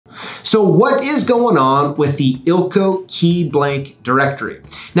So what is going on with the Ilco key blank directory?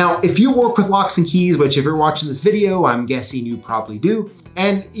 Now, if you work with locks and keys, which if you're watching this video, I'm guessing you probably do.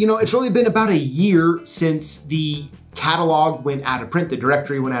 And it's really been about a year since the catalog went out of print, the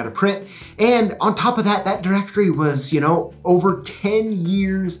directory went out of print. And on top of that, that directory was, over 10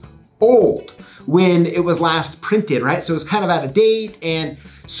 years old when it was last printed, right? So it was kind of out of date. And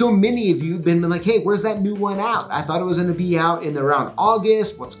so many of you have been like, hey, where's that new one out? I thought it was gonna be out in around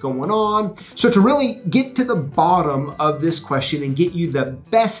August. What's going on? So to really get to the bottom of this question and get you the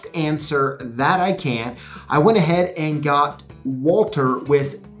best answer that I can, I went ahead and got Walter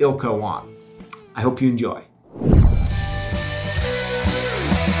with Ilco on. I hope you enjoy.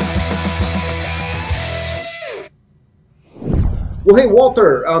 Well, hey,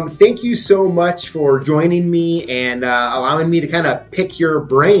 Walter, thank you so much for joining me and allowing me to kind of pick your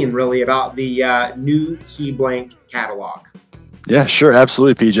brain really about the new key blank catalog. Yeah, sure.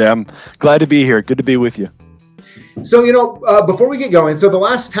 Absolutely, PJ. I'm glad to be here. Good to be with you. So, before we get going, so the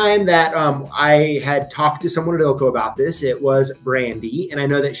last time that I had talked to someone at Ilco about this, it was Brandy, and I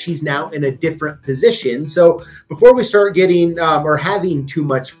know that she's now in a different position. So before we start getting or having too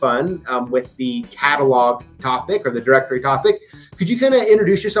much fun with the catalog topic or the directory topic, could you kind of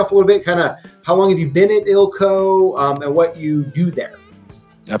introduce yourself a little bit, kind of how long have you been at Ilco and what you do there?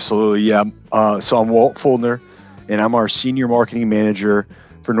 Absolutely, yeah. So I'm Walt Fuldner, and I'm our Senior Marketing Manager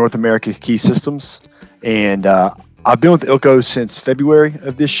for North America Key Systems. And I've been with Ilco since February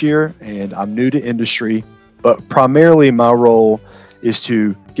of this year, and I'm new to industry, but primarily my role is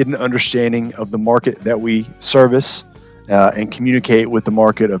to get an understanding of the market that we service and communicate with the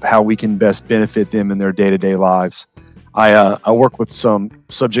market of how we can best benefit them in their day-to-day lives. I work with some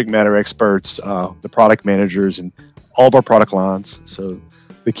subject matter experts, the product managers, and all of our product lines. So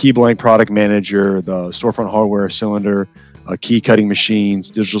the Key Blank product manager, the storefront hardware cylinder, key cutting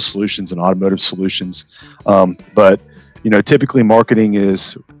machines, digital solutions, and automotive solutions. But typically marketing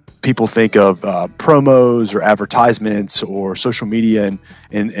is, people think of promos or advertisements or social media,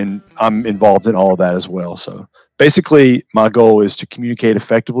 and I'm involved in all of that as well. So basically my goal is to communicate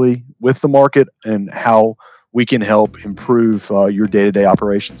effectively with the market and how we can help improve your day-to-day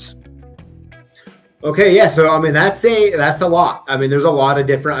operations. Okay, yeah. So that's a lot. There's a lot of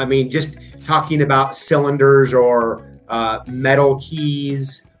different. Just talking about cylinders or metal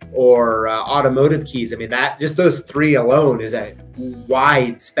keys or automotive keys. That just those three alone is a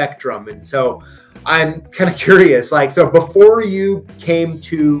wide spectrum. And so I'm kind of curious, so before you came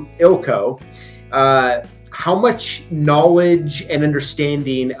to Ilco, how much knowledge and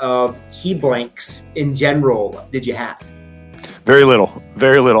understanding of key blanks in general did you have? Very little,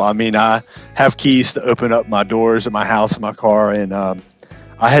 very little. I have keys to open up my doors at my house and my car. And I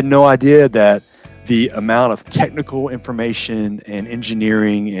had no idea that the amount of technical information and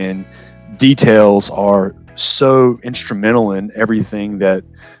engineering and details are so instrumental in everything that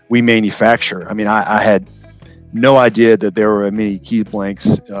we manufacture. I had no idea that there were as many key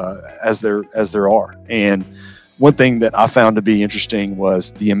blanks as there are. And one thing that I found to be interesting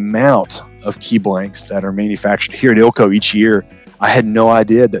was the amount of key blanks that are manufactured here at Ilco each year. I had no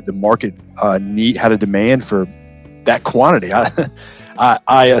idea that the market had a demand for that quantity.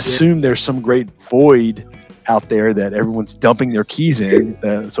 I assume there's some great void out there that everyone's dumping their keys in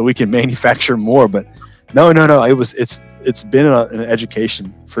so we can manufacture more. But no. It's been an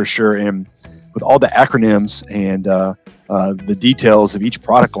education for sure. And with all the acronyms and the details of each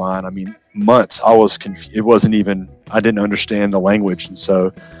product line, months I was confused. It wasn't even, I didn't understand the language. And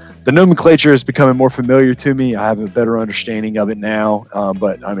so the nomenclature is becoming more familiar to me. I have a better understanding of it now.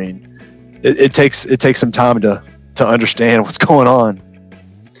 But it takes some time to understand what's going on.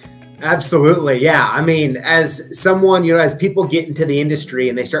 Absolutely. Yeah. As someone, as people get into the industry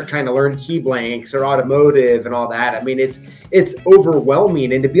and they start trying to learn key blanks or automotive and all that, it's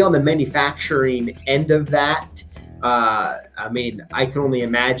overwhelming. And to be on the manufacturing end of that, I can only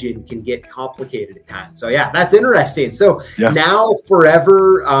imagine can get complicated at times. So yeah, that's interesting. So yeah. Now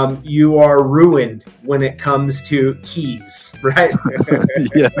forever, you are ruined when it comes to keys, right?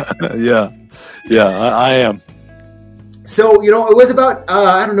 Yeah, I am. So, it was about,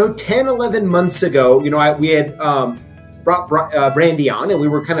 10, 11 months ago, we had brought Brandy on, and we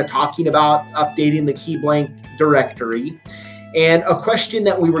were kind of talking about updating the key blank directory. And a question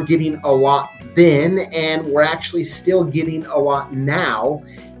that we were getting a lot then, and we're actually still getting a lot now,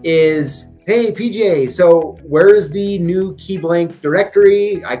 is, hey, PJ, so where's the new key blank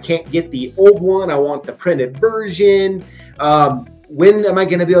directory? I can't get the old one. I want the printed version. When am I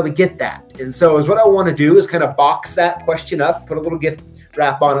going to be able to get that? And so is what I want to do is kind of box that question up, put a little gift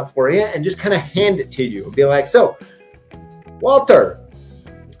wrap on it for you, and just kind of hand it to you and be like, so Walter,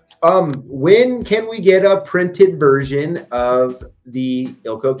 When can we get a printed version of the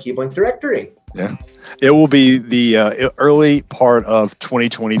Ilco key blank directory? Yeah, it will be the early part of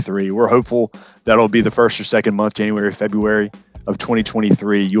 2023. We're hopeful that'll be the first or second month, January, February of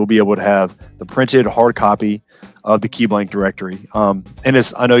 2023. You'll be able to have the printed hard copy of the key blank directory. And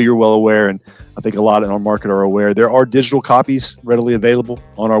as I know you're well aware, and I think a lot in our market are aware, there are digital copies readily available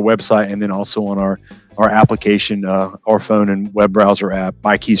on our website and then also on our application, our phone and web browser app,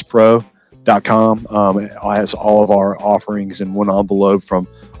 myKeysPro.com. It has all of our offerings in one envelope, from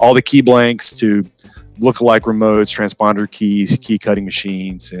all the key blanks to lookalike remotes, transponder keys, key cutting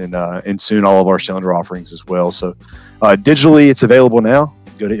machines, and soon all of our cylinder offerings as well. So digitally, it's available now.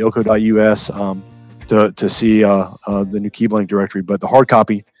 Go to ilco.us to see the new key blank directory, but the hard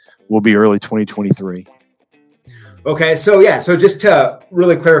copy will be early 2023. Okay, so yeah, so just to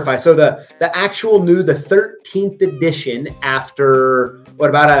really clarify, so the actual new, the 13th edition, after what,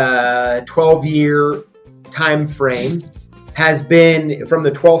 about a 12-year time frame, has been from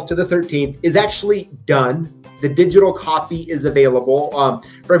the 12th to the 13th, is actually done. The digital copy is available.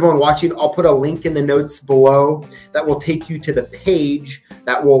 For everyone watching, I'll put a link in the notes below that will take you to the page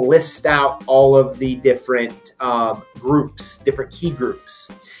that will list out all of the different groups, different key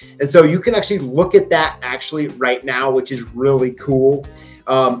groups. And so you can actually look at that actually right now, which is really cool.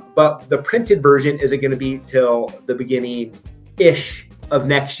 But the printed version isn't going to be till the beginning-ish of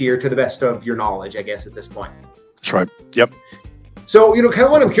next year, to the best of your knowledge, I guess, at this point. That's right. Yep. So, you know, kind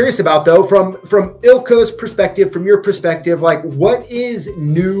of what I'm curious about, though, from Ilco's perspective, from your perspective, like, what is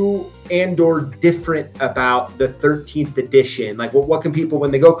new and or different about the 13th edition? Like, what can people,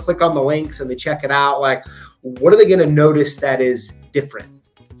 when they go click on the links and they check it out, like, what are they going to notice that is different?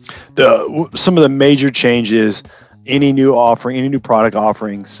 Some of the major changes, any new product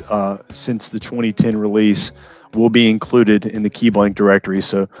offerings since the 2010 release will be included in the key blank directory.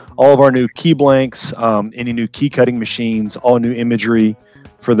 So all of our new key blanks, any new key cutting machines, all new imagery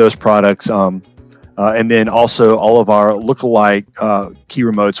for those products, and then also all of our lookalike key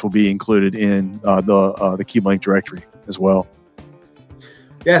remotes will be included in the key blank directory as well.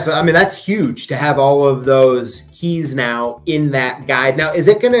 Yeah, so I mean, that's huge to have all of those keys now in that guide. Now,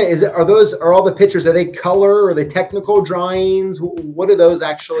 are all the pictures, are they color, or are they technical drawings? What do those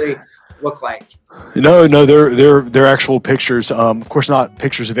actually look like? No, they're actual pictures. Of course, not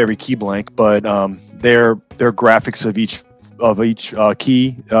pictures of every key blank, but they're graphics of each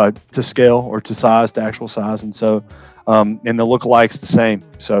key to scale or to size, to actual size, and so and the lookalikes the same.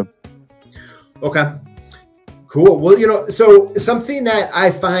 So, okay. Cool. Well, you know, so something that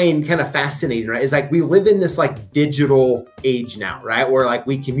I find kind of fascinating, right, is like we live in this like digital age now, right, where like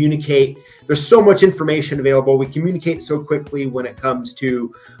we communicate. There's so much information available. We communicate so quickly when it comes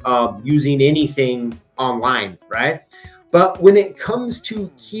to using anything online, right? But when it comes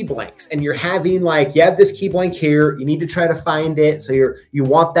to key blanks, and you're having like, you have this key blank here, you need to try to find it. So you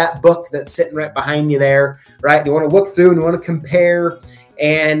want that book that's sitting right behind you there, right? You want to look through and you want to compare.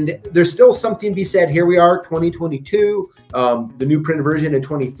 And there's still something to be said. Here we are, 2022, the new printed version in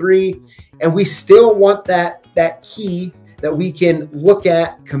 23, and we still want that key that we can look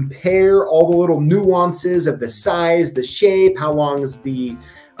at, compare all the little nuances of the size, the shape, how long is the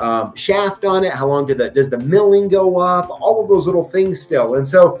shaft on it, how long does the milling go up, all of those little things still. And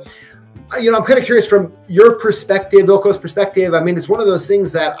so, you know, I'm kind of curious from your perspective, Ilco's perspective. I mean, it's one of those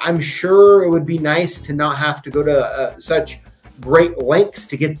things that I'm sure it would be nice to not have to go to such great lengths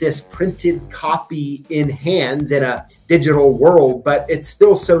to get this printed copy in hands in a digital world, but it's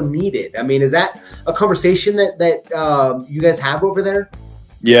still so needed. I mean, is that a conversation that you guys have over there?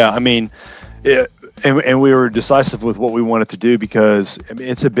 Yeah, I mean, and we were decisive with what we wanted to do, because I mean,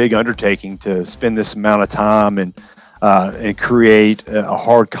 it's a big undertaking to spend this amount of time and create a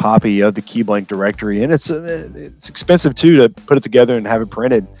hard copy of the key blank directory, and it's expensive too to put it together and have it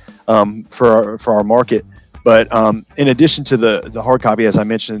printed for our market. But in addition to the hard copy, as I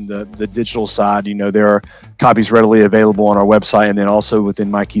mentioned, the digital side, you know, there are copies readily available on our website, and then also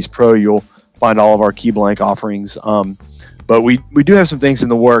within MyKeys Pro, you'll find all of our key blank offerings. But we do have some things in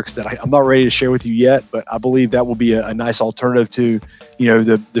the works that I'm not ready to share with you yet, but I believe that will be a nice alternative to, you know,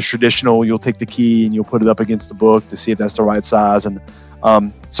 the traditional. You'll take the key and you'll put it up against the book to see if that's the right size. And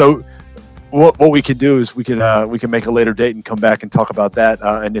so what we could do is we can make a later date and come back and talk about that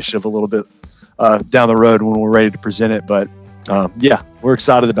initiative a little bit down the road when we're ready to present it. But yeah, we're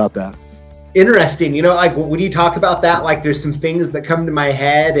excited about that. Interesting. You know, like when you talk about that, like there's some things that come to my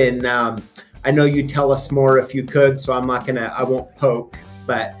head, and I know you'd tell us more if you could, so I won't poke,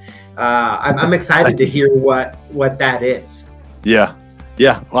 but I'm excited to hear what that is. Yeah.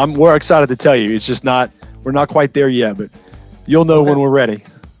 Yeah. Well, we're excited to tell you. It's just we're not quite there yet, but you'll know when we're ready.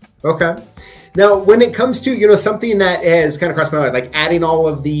 Okay. Now, when it comes to, something that has kind of crossed my mind, like adding all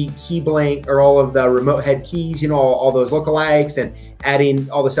of the key blank or all of the remote head keys, all those lookalikes and adding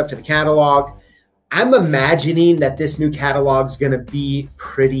all the stuff to the catalog, I'm imagining that this new catalog is going to be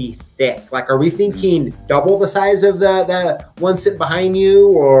pretty thick. Like, are we thinking double the size of the one sitting behind you,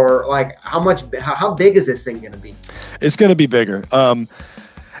 or like how big is this thing going to be? It's going to be bigger.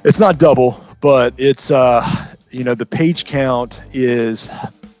 It's not double, but it's, the page count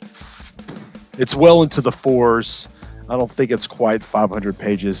it's well into the 4s. I don't think it's quite 500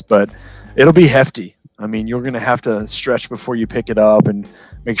 pages, but it'll be hefty. I mean, you're going to have to stretch before you pick it up and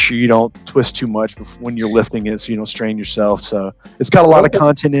make sure you don't twist too much when you're lifting it so you don't strain yourself. So it's got a lot of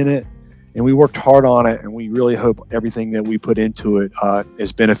content in it, and we worked hard on it, and we really hope everything that we put into it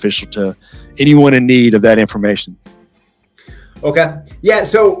is beneficial to anyone in need of that information. Okay. Yeah.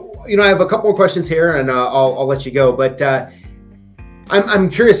 So, I have a couple more questions here, and I'll let you go. But I'm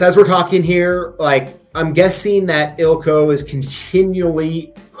curious, as we're talking here, like, I'm guessing that Ilco is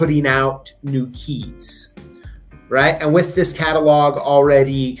continually putting out new keys, right? And with this catalog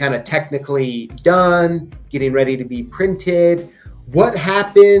already kind of technically done, getting ready to be printed, what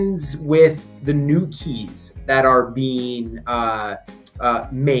happens with the new keys that are being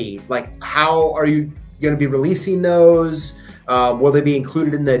made? Like, how are you going to be releasing those? Will they be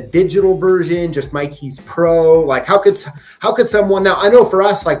included in the digital version, just My Keys Pro? Like, how could someone, now I know for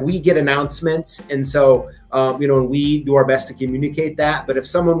us, like, we get announcements, and so and we do our best to communicate that. But if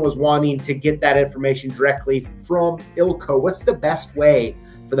someone was wanting to get that information directly from Ilco, what's the best way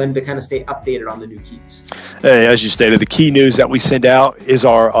for them to kind of stay updated on the new keys? As you stated, the key news that we send out is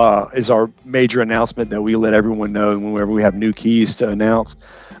our major announcement that we let everyone know whenever we have new keys to announce.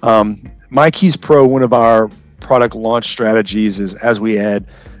 My Keys Pro, one of our product launch strategies, is as we add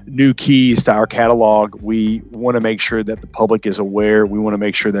new keys to our catalog, we want to make sure that the public is aware. We want to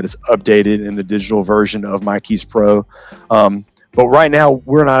make sure that it's updated in the digital version of My Keys Pro. But right now,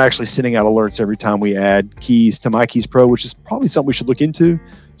 we're not actually sending out alerts every time we add keys to My Keys Pro, which is probably something we should look into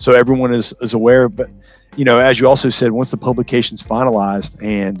so everyone is aware. But, as you also said, once the publication's finalized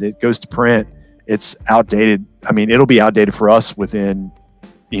and it goes to print, it's outdated. I mean, it'll be outdated for us within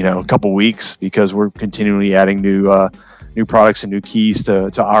a couple weeks, because we're continually adding new products and new keys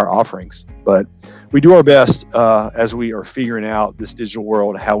to our offerings. But we do our best as we are figuring out this digital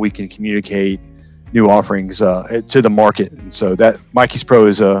world, how we can communicate new offerings to the market. And so that My Keys Pro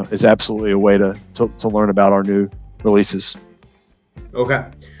is absolutely a way to learn about our new releases. Okay.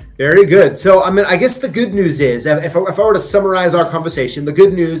 Very good. So, I guess the good news is, if I were to summarize our conversation, the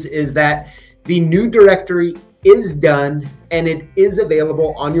good news is that the new directory is done and it is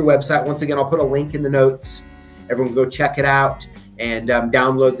available on your website. Once again, I'll put a link in the notes. Everyone go check it out and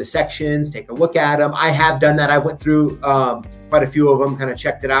download the sections, take a look at them. I have done that. I went through quite a few of them, kind of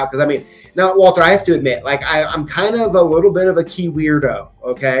checked it out. Because now, Walter, I have to admit, like, I'm kind of a little bit of a key weirdo,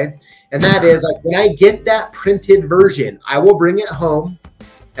 okay? And that is, like, when I get that printed version, I will bring it home,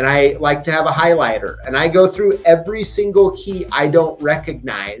 and I like to have a highlighter, and I go through every single key I don't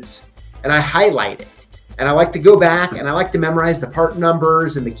recognize, and I highlight it. And I like to go back and I like to memorize the part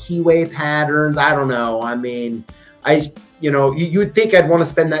numbers and the keyway patterns. I don't know. You would think I'd want to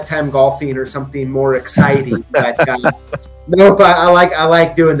spend that time golfing or something more exciting, but nope, I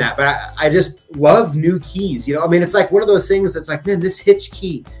like doing that. But I just love new keys. It's like one of those things that's like, man, this hitch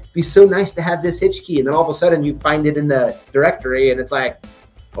key, it'd be so nice to have this hitch key. And then all of a sudden you find it in the directory and it's like,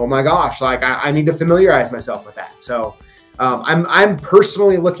 oh my gosh, like I need to familiarize myself with that. So I'm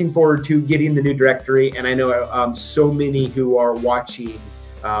personally looking forward to getting the new directory, and I know so many who are watching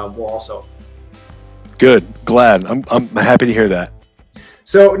will also. Good, glad. I'm happy to hear that.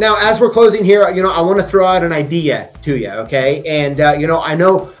 So now, as we're closing here, I want to throw out an idea to you, okay? And I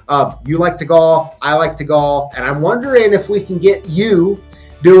know you like to golf, I like to golf, and I'm wondering if we can get you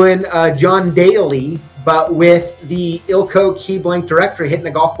doing John Daly, but with the Ilco key blank directory, hitting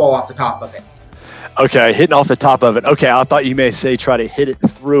a golf ball off the top of it. Okay, hitting off the top of it. Okay, I thought you may say try to hit it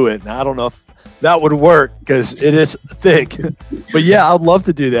through it. Now, I don't know if that would work because it is thick. But yeah, I'd love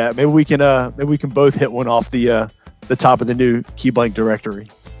to do that. Maybe we can both hit one off the top of the new key blank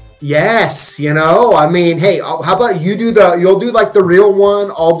directory. Yes, hey, how about you'll do like the real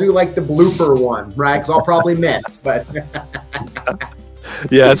one, I'll do like the blooper one, right? Because I'll probably miss, but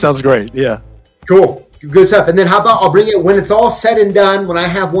yeah, that sounds great. Yeah. Cool. Good stuff. And then how about I'll bring it when it's all said and done, when I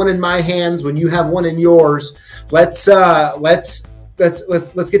have one in my hands, when you have one in yours, let's get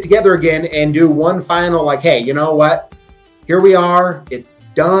together again and do one final, like, hey, you know what? Here we are. It's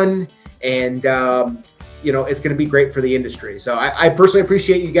done. And, it's going to be great for the industry. So I personally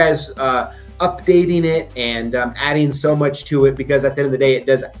appreciate you guys updating it and adding so much to it, because at the end of the day, it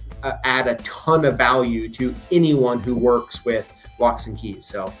does add a ton of value to anyone who works with locks and keys.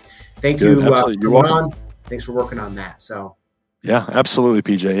 So thank you. Absolutely. You're welcome. Thanks for working on that. So yeah, absolutely,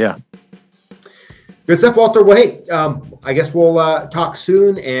 PJ. Yeah. Good stuff, Walter. Well, hey, I guess we'll talk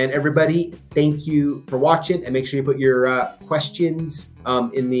soon. And everybody, thank you for watching. And make sure you put your questions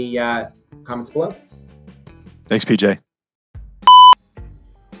in the comments below. Thanks, PJ.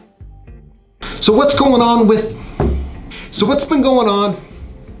 So what's going on with... So what's been going on?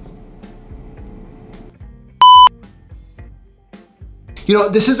 You know,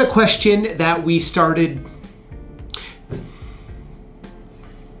 this is a question that we started...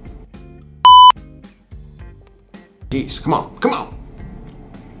 Jeez, come on, come on.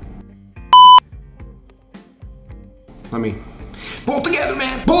 Let me pull it together,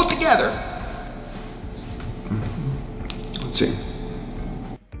 man, pull it together. Let's see.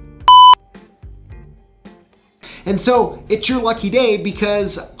 And so it's your lucky day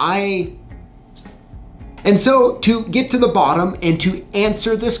because and so to get to the bottom and to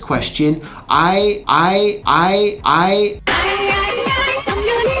answer this question,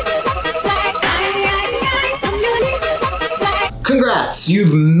 Congrats,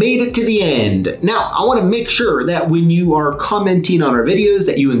 you've made it to the end. Now, I want to make sure that when you are commenting on our videos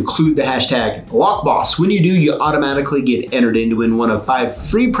that you include the hashtag LockBoss. When you do, you automatically get entered in to win one of 5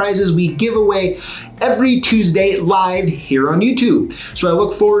 free prizes we give away every Tuesday live here on YouTube. So I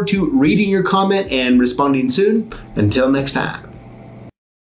look forward to reading your comment and responding soon. Until next time.